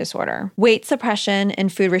an eating disorder. Weight suppression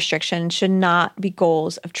and food restriction should not be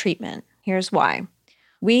goals of treatment. Here's why.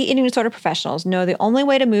 We eating disorder professionals know the only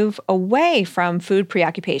way to move away from food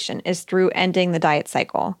preoccupation is through ending the diet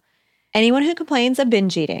cycle. Anyone who complains of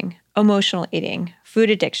binge eating, emotional eating, food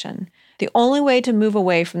addiction, the only way to move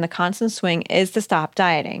away from the constant swing is to stop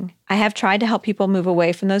dieting. I have tried to help people move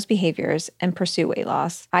away from those behaviors and pursue weight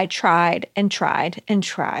loss. I tried and tried and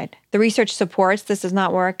tried. The research supports this does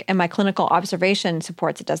not work, and my clinical observation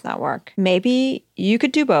supports it does not work. Maybe you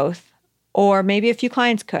could do both, or maybe a few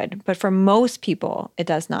clients could, but for most people, it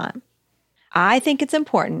does not. I think it's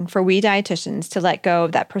important for we dietitians to let go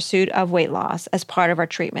of that pursuit of weight loss as part of our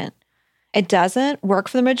treatment. It doesn't work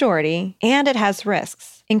for the majority, and it has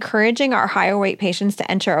risks. Encouraging our higher weight patients to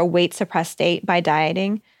enter a weight-suppressed state by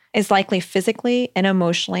dieting is likely physically and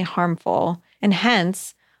emotionally harmful, and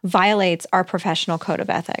hence violates our professional code of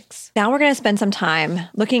ethics. Now we're going to spend some time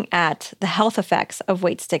looking at the health effects of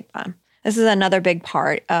weight stigma. This is another big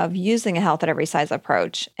part of using a health at every size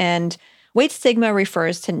approach, and weight stigma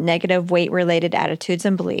refers to negative weight-related attitudes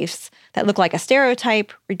and beliefs that look like a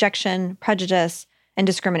stereotype, rejection, prejudice, and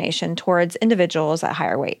discrimination towards individuals at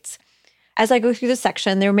higher weights. As I go through this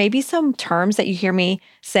section, there may be some terms that you hear me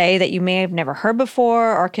say that you may have never heard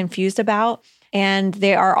before or confused about, and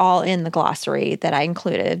they are all in the glossary that I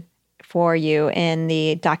included for you in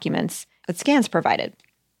the documents that SCANS provided.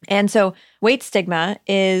 And so weight stigma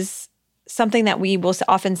is something that we will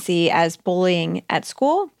often see as bullying at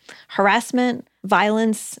school, harassment,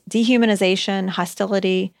 violence, dehumanization,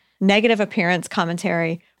 hostility, negative appearance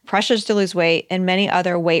commentary, pressures to lose weight, and many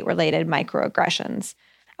other weight-related microaggressions.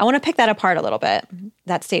 I want to pick that apart a little bit,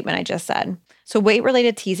 that statement I just said. So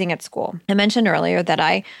weight-related teasing at school. I mentioned earlier that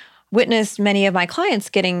I witnessed many of my clients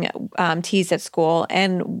getting teased at school,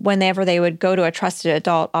 and whenever they would go to a trusted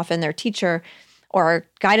adult, often their teacher or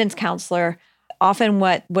guidance counselor, often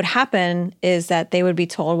what would happen is that they would be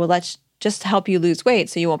told, well, let's just help you lose weight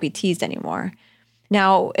so you won't be teased anymore.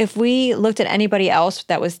 Now, if we looked at anybody else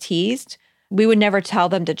that was teased, we would never tell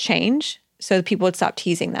them to change so that people would stop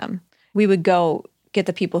teasing them. We would go get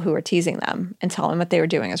the people who were teasing them and tell them what they were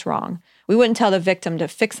doing is wrong. We wouldn't tell the victim to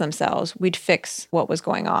fix themselves. We'd fix what was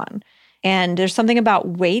going on. And there's something about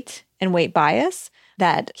weight and weight bias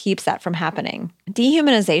that keeps that from happening.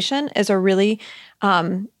 Dehumanization is a really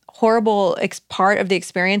horrible part of the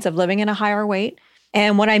experience of living in a higher weight.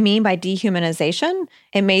 And what I mean by dehumanization,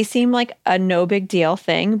 it may seem like a no big deal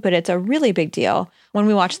thing, but it's a really big deal when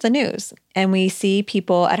we watch the news and we see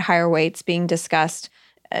people at higher weights being discussed,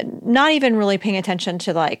 not even really paying attention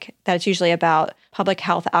to that it's usually about public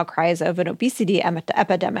health outcries of an obesity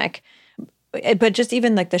epidemic, but just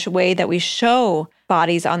even the way that we show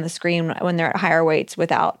bodies on the screen when they're at higher weights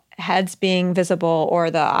without heads being visible or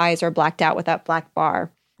the eyes are blacked out with that black bar.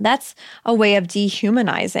 That's a way of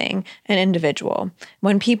dehumanizing an individual.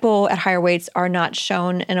 When people at higher weights are not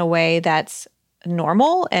shown in a way that's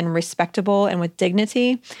normal and respectable and with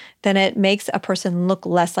dignity, then it makes a person look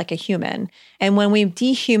less like a human. And when we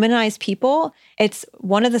dehumanize people, it's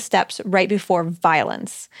one of the steps right before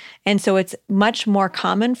violence. And so it's much more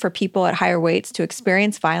common for people at higher weights to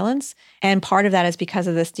experience violence. And part of that is because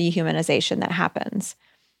of this dehumanization that happens.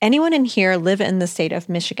 Anyone in here live in the state of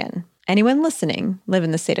Michigan? Anyone listening live in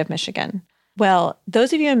the state of Michigan? Well,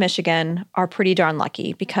 those of you in Michigan are pretty darn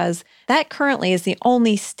lucky because that currently is the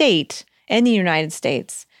only state in the United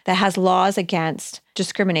States that has laws against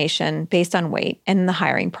discrimination based on weight and in the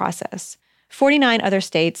hiring process. 49 other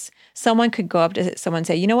states, someone could go up to someone and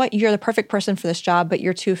say, you know what, you're the perfect person for this job, but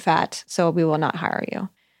you're too fat, so we will not hire you.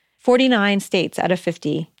 49 states out of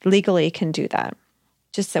 50 legally can do that.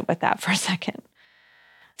 Just sit with that for a second.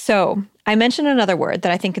 So I mentioned another word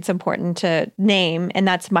that I think it's important to name, and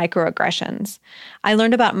that's microaggressions. I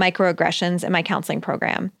learned about microaggressions in my counseling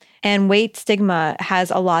program, and weight stigma has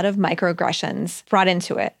a lot of microaggressions brought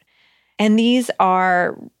into it. And these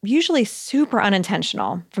are usually super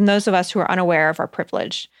unintentional from those of us who are unaware of our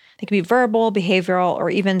privilege. They can be verbal, behavioral, or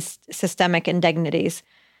even systemic indignities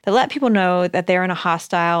that let people know that they're in a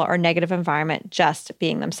hostile or negative environment just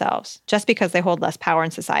being themselves, just because they hold less power in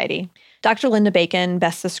society. Dr. Linda Bacon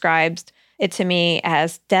best describes it to me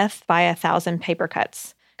as death by 1,000 paper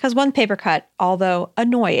cuts. Because one paper cut, although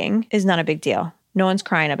annoying, is not a big deal. No one's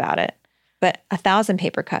crying about it. But 1,000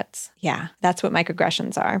 paper cuts, yeah, that's what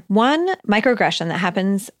microaggressions are. One microaggression that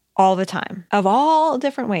happens all the time, of all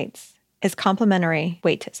different weights, is complimentary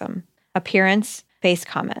weightism, appearance-based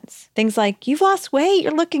comments. Things like, "You've lost weight,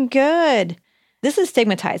 you're looking good." This is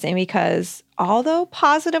stigmatizing because although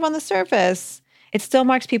positive on the surface, it still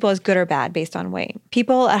marks people as good or bad based on weight.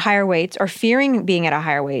 People at higher weights or fearing being at a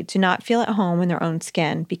higher weight do not feel at home in their own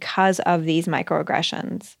skin because of these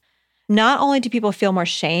microaggressions. Not only do people feel more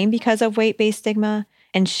shame because of weight-based stigma,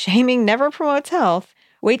 and shaming never promotes health,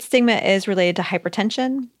 weight stigma is related to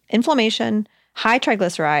hypertension, inflammation, high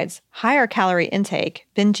triglycerides, higher calorie intake,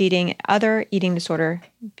 binge eating, other eating disorder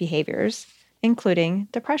behaviors, including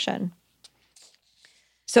depression.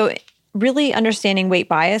 So really understanding weight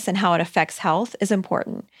bias and how it affects health is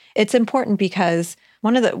important. It's important because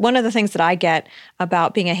one of the things that I get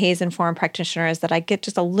about being a HAES-informed practitioner is that I get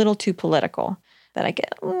just a little too political, that I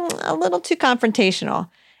get a little too confrontational.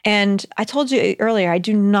 And I told you earlier, I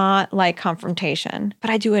do not like confrontation, but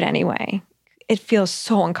I do it anyway. It feels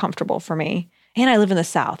so uncomfortable for me. And I live in the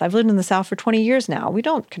South. I've lived in the South for 20 years now. We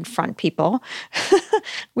don't confront people.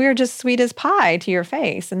 We're just sweet as pie to your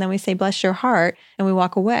face. And then we say, "Bless your heart," and we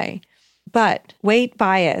walk away. But weight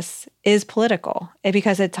bias is political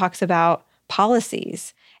because it talks about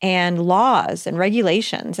policies and laws and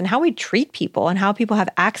regulations and how we treat people and how people have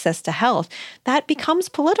access to health. That becomes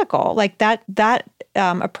political. Like that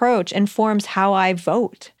approach informs how I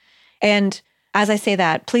vote. And as I say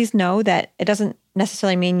that, please know that it doesn't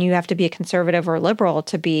necessarily mean you have to be a conservative or liberal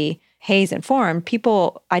to be HAES-informed.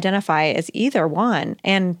 People identify as either one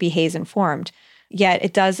and be HAES-informed. Yet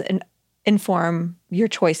it does inform your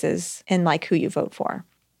choices in like who you vote for.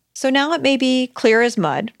 So now it may be clear as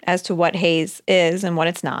mud as to what HAES is and what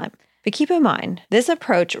it's not. But keep in mind, this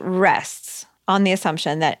approach rests on the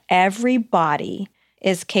assumption that everybody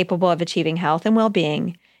is capable of achieving health and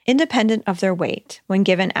well-being independent of their weight when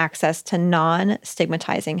given access to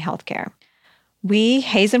non-stigmatizing healthcare. We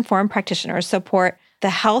HAES-informed practitioners support the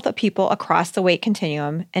health of people across the weight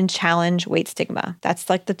continuum and challenge weight stigma. That's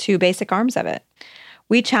like the two basic arms of it.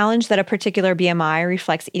 We challenge that a particular BMI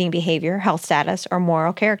reflects eating behavior, health status, or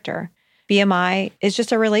moral character. BMI is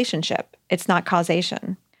just a relationship. It's not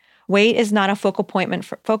causation. Weight is not a focal point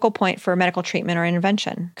for medical treatment or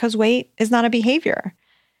intervention because weight is not a behavior.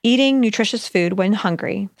 Eating nutritious food when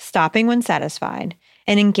hungry, stopping when satisfied,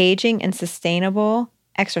 and engaging in sustainable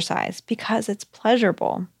exercise because it's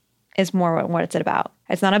pleasurable is more what it's about.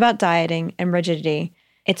 It's not about dieting and rigidity.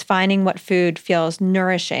 It's finding what food feels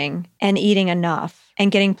nourishing and eating enough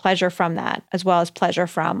and getting pleasure from that, as well as pleasure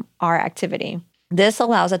from our activity. This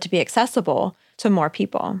allows it to be accessible to more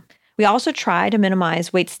people. We also try to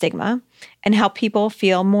minimize weight stigma and help people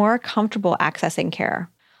feel more comfortable accessing care,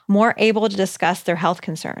 more able to discuss their health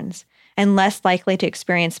concerns, and less likely to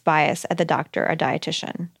experience bias at the doctor or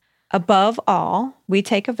dietitian. Above all, we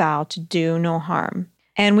take a vow to do no harm.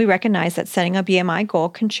 And we recognize that setting a BMI goal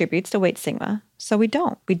contributes to weight stigma, so we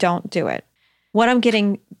don't do it. What I'm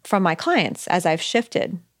getting from my clients as I've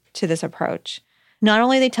shifted to this approach, not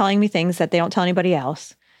only are they telling me things that they don't tell anybody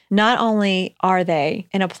else, not only are they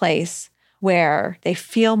in a place where they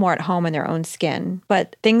feel more at home in their own skin,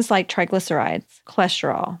 but things like triglycerides,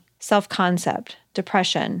 cholesterol, self-concept,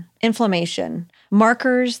 depression, inflammation,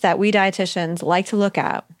 markers that we dietitians like to look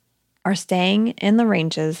at are staying in the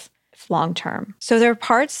ranges long term. So there are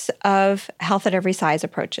parts of health at every size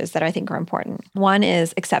approaches that I think are important. One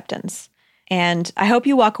is acceptance. And I hope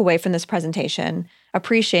you walk away from this presentation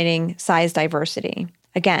appreciating size diversity.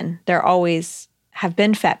 Again, there always have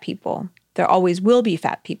been fat people. There always will be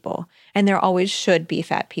fat people. And there always should be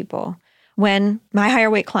fat people. When my higher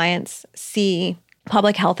weight clients see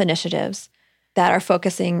public health initiatives that are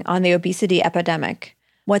focusing on the obesity epidemic,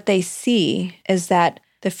 what they see is that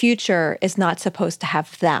the future is not supposed to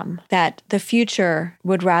have them, that the future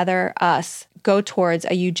would rather us go towards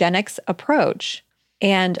a eugenics approach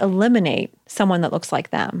and eliminate someone that looks like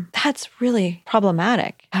them. That's really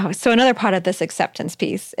problematic. So another part of this acceptance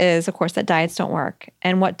piece is, of course, that diets don't work.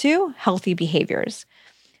 And what do? Healthy behaviors.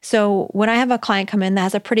 So when I have a client come in that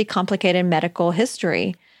has a pretty complicated medical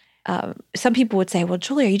history, some people would say, well,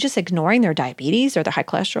 Julie, are you just ignoring their diabetes or their high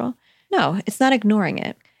cholesterol? No, it's not ignoring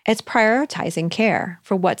it. It's prioritizing care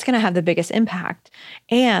for what's going to have the biggest impact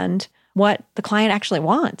and what the client actually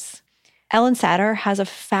wants. Ellen Satter has a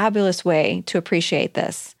fabulous way to appreciate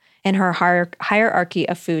this in her hierarchy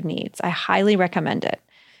of food needs. I highly recommend it.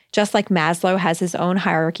 Just like Maslow has his own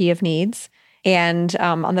hierarchy of needs, and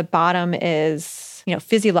on the bottom is,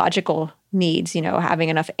 physiological needs, having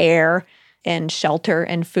enough air and shelter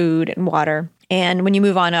and food and water. And when you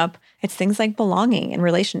move on up, it's things like belonging and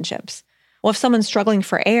relationships. Well, if someone's struggling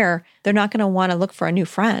for air, they're not going to want to look for a new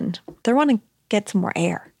friend. They want to get some more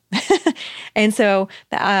air. And so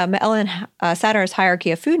Ellen Satter's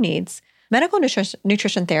hierarchy of food needs, medical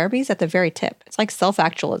nutrition therapy is at the very tip. It's like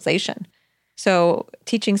self-actualization. So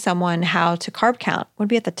teaching someone how to carb count would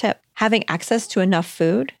be at the tip. Having access to enough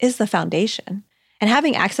food is the foundation. And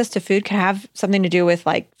having access to food can have something to do with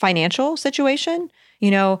like financial situation.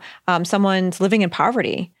 Someone's living in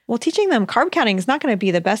poverty. Well, teaching them carb counting is not going to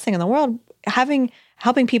be the best thing in the world. Helping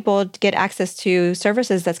people to get access to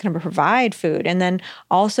services that's going to provide food, and then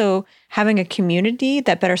also having a community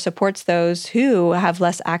that better supports those who have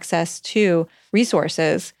less access to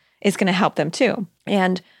resources is going to help them too.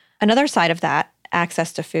 And another side of that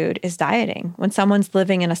access to food is dieting. When someone's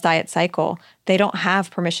living in a diet cycle, they don't have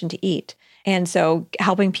permission to eat. And so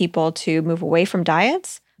helping people to move away from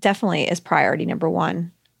diets definitely is priority number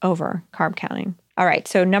one over carb counting. All right,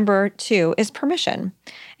 so number 2 is permission.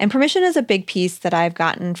 And permission is a big piece that I've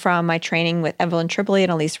gotten from my training with Evelyn Tribole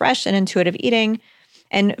and Elise Resch in intuitive eating.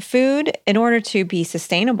 And food, in order to be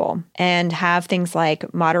sustainable and have things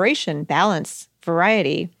like moderation, balance,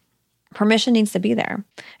 variety, permission needs to be there.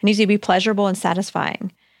 It needs to be pleasurable and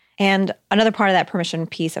satisfying. And another part of that permission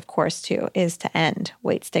piece, of course, too, is to end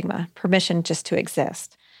weight stigma, permission just to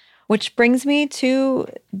exist. Which brings me to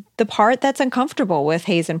the part that's uncomfortable with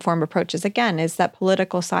HAES-informed approaches, again, is that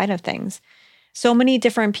political side of things. So many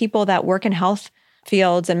different people that work in health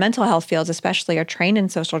fields and mental health fields especially are trained in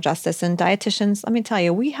social justice, and dietitians, let me tell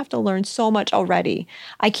you, we have to learn so much already.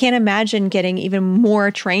 I can't imagine getting even more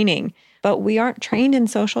training, but we aren't trained in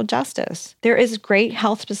social justice. There is great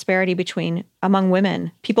health disparity among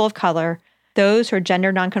women, people of color, those who are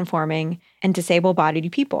gender nonconforming, and disabled-bodied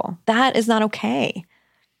people. That is not okay.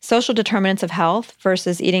 Social determinants of health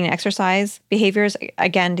versus eating and exercise behaviors,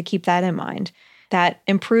 again, to keep that in mind, that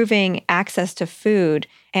improving access to food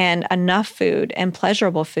and enough food and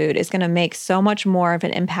pleasurable food is going to make so much more of an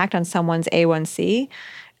impact on someone's A1C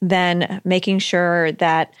than making sure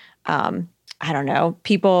that,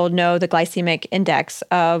 people know the glycemic index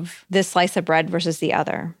of this slice of bread versus the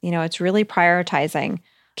other. It's really prioritizing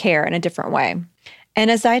care in a different way. And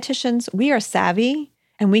as dietitians, we are savvy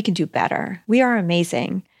and we can do better. We are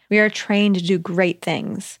amazing. We are trained to do great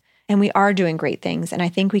things, and we are doing great things, and I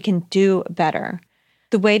think we can do better.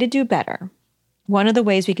 The way to do better, one of the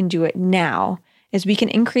ways we can do it now, is we can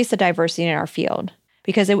increase the diversity in our field.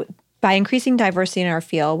 Because by increasing diversity in our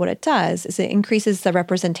field, what it does is it increases the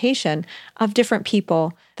representation of different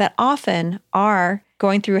people that often are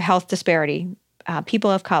going through health disparity,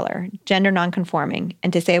 people of color, gender nonconforming,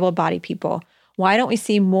 and disabled-bodied people. Why don't we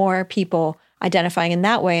see more people identifying in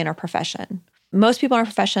that way in our profession? Most people in our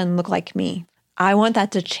profession look like me. I want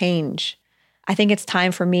that to change. I think it's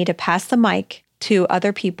time for me to pass the mic to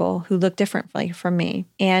other people who look differently from me.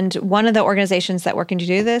 And one of the organizations that working to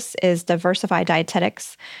do this is Diversify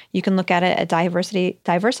Dietetics. You can look at it at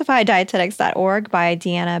diversifydietetics.org by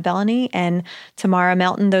Deanna Bellany and Tamara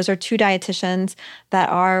Melton. Those are 2 dietitians that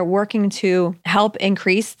are working to help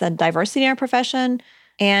increase the diversity in our profession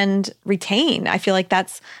and retain. I feel like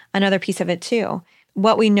that's another piece of it too.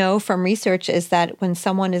 What we know from research is that when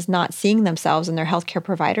someone is not seeing themselves in their healthcare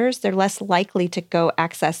providers, they're less likely to go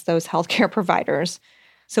access those healthcare providers.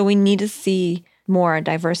 So we need to see more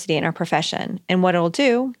diversity in our profession. And what it'll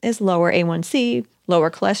do is lower A1C, lower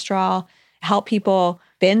cholesterol, help people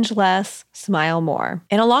binge less, smile more.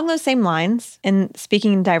 And along those same lines, in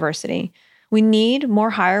speaking diversity, we need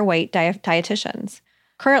more higher weight dietitians.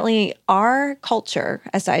 Currently, our culture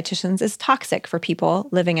as dietitians is toxic for people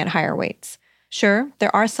living at higher weights. Sure,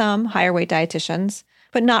 there are some higher weight dietitians,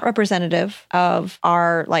 but not representative of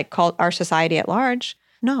our society at large.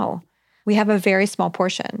 No, we have a very small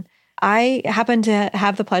portion. I happen to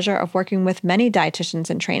have the pleasure of working with many dietitians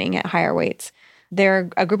in training at higher weights. They're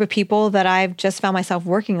a group of people that I've just found myself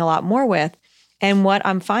working a lot more with. And what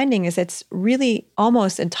I'm finding is it's really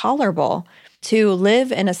almost intolerable to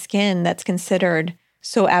live in a skin that's considered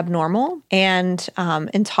so abnormal and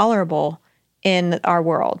intolerable in our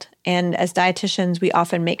world. And as dietitians, we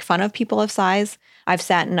often make fun of people of size. I've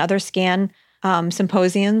sat in other scan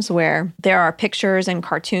symposiums where there are pictures and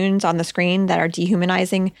cartoons on the screen that are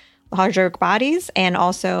dehumanizing larger bodies and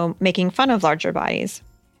also making fun of larger bodies.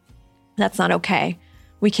 That's not okay.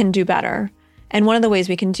 We can do better. And one of the ways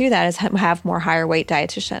we can do that is have more higher weight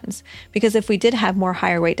dietitians. Because if we did have more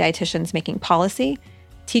higher weight dietitians making policy,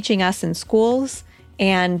 teaching us in schools,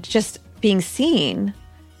 and just being seen,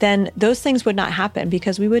 then those things would not happen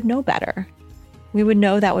because we would know better. We would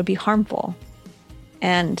know that would be harmful.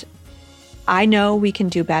 And I know we can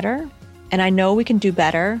do better, and I know we can do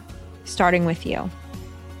better starting with you.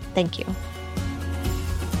 Thank you.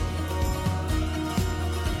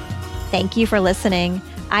 Thank you for listening.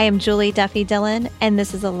 I am Julie Duffy Dillon, and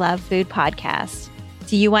this is a Love Food podcast.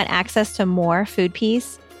 Do you want access to more Food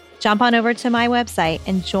Peace? Jump on over to my website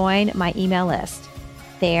and join my email list.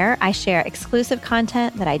 There, I share exclusive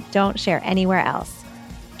content that I don't share anywhere else.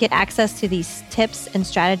 Get access to these tips and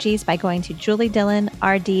strategies by going to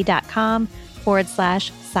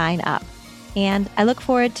juliedillonrd.com/sign up. And I look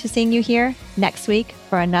forward to seeing you here next week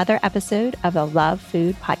for another episode of the Love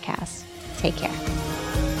Food podcast. Take care.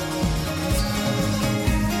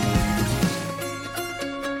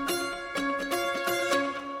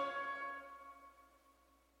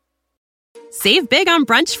 Save big on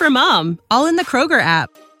brunch for mom, all in the Kroger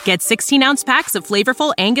app. Get 16-ounce packs of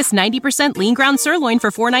flavorful Angus 90% lean ground sirloin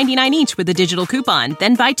for $4.99 each with a digital coupon.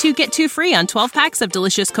 Then buy 2, get 2 free on 12 packs of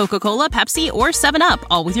delicious Coca-Cola, Pepsi, or 7-Up,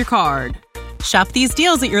 all with your card. Shop these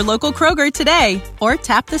deals at your local Kroger today, or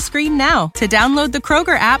tap the screen now to download the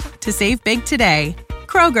Kroger app to save big today.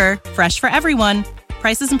 Kroger, fresh for everyone.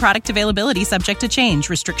 Prices and product availability subject to change.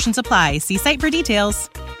 Restrictions apply. See site for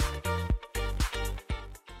details.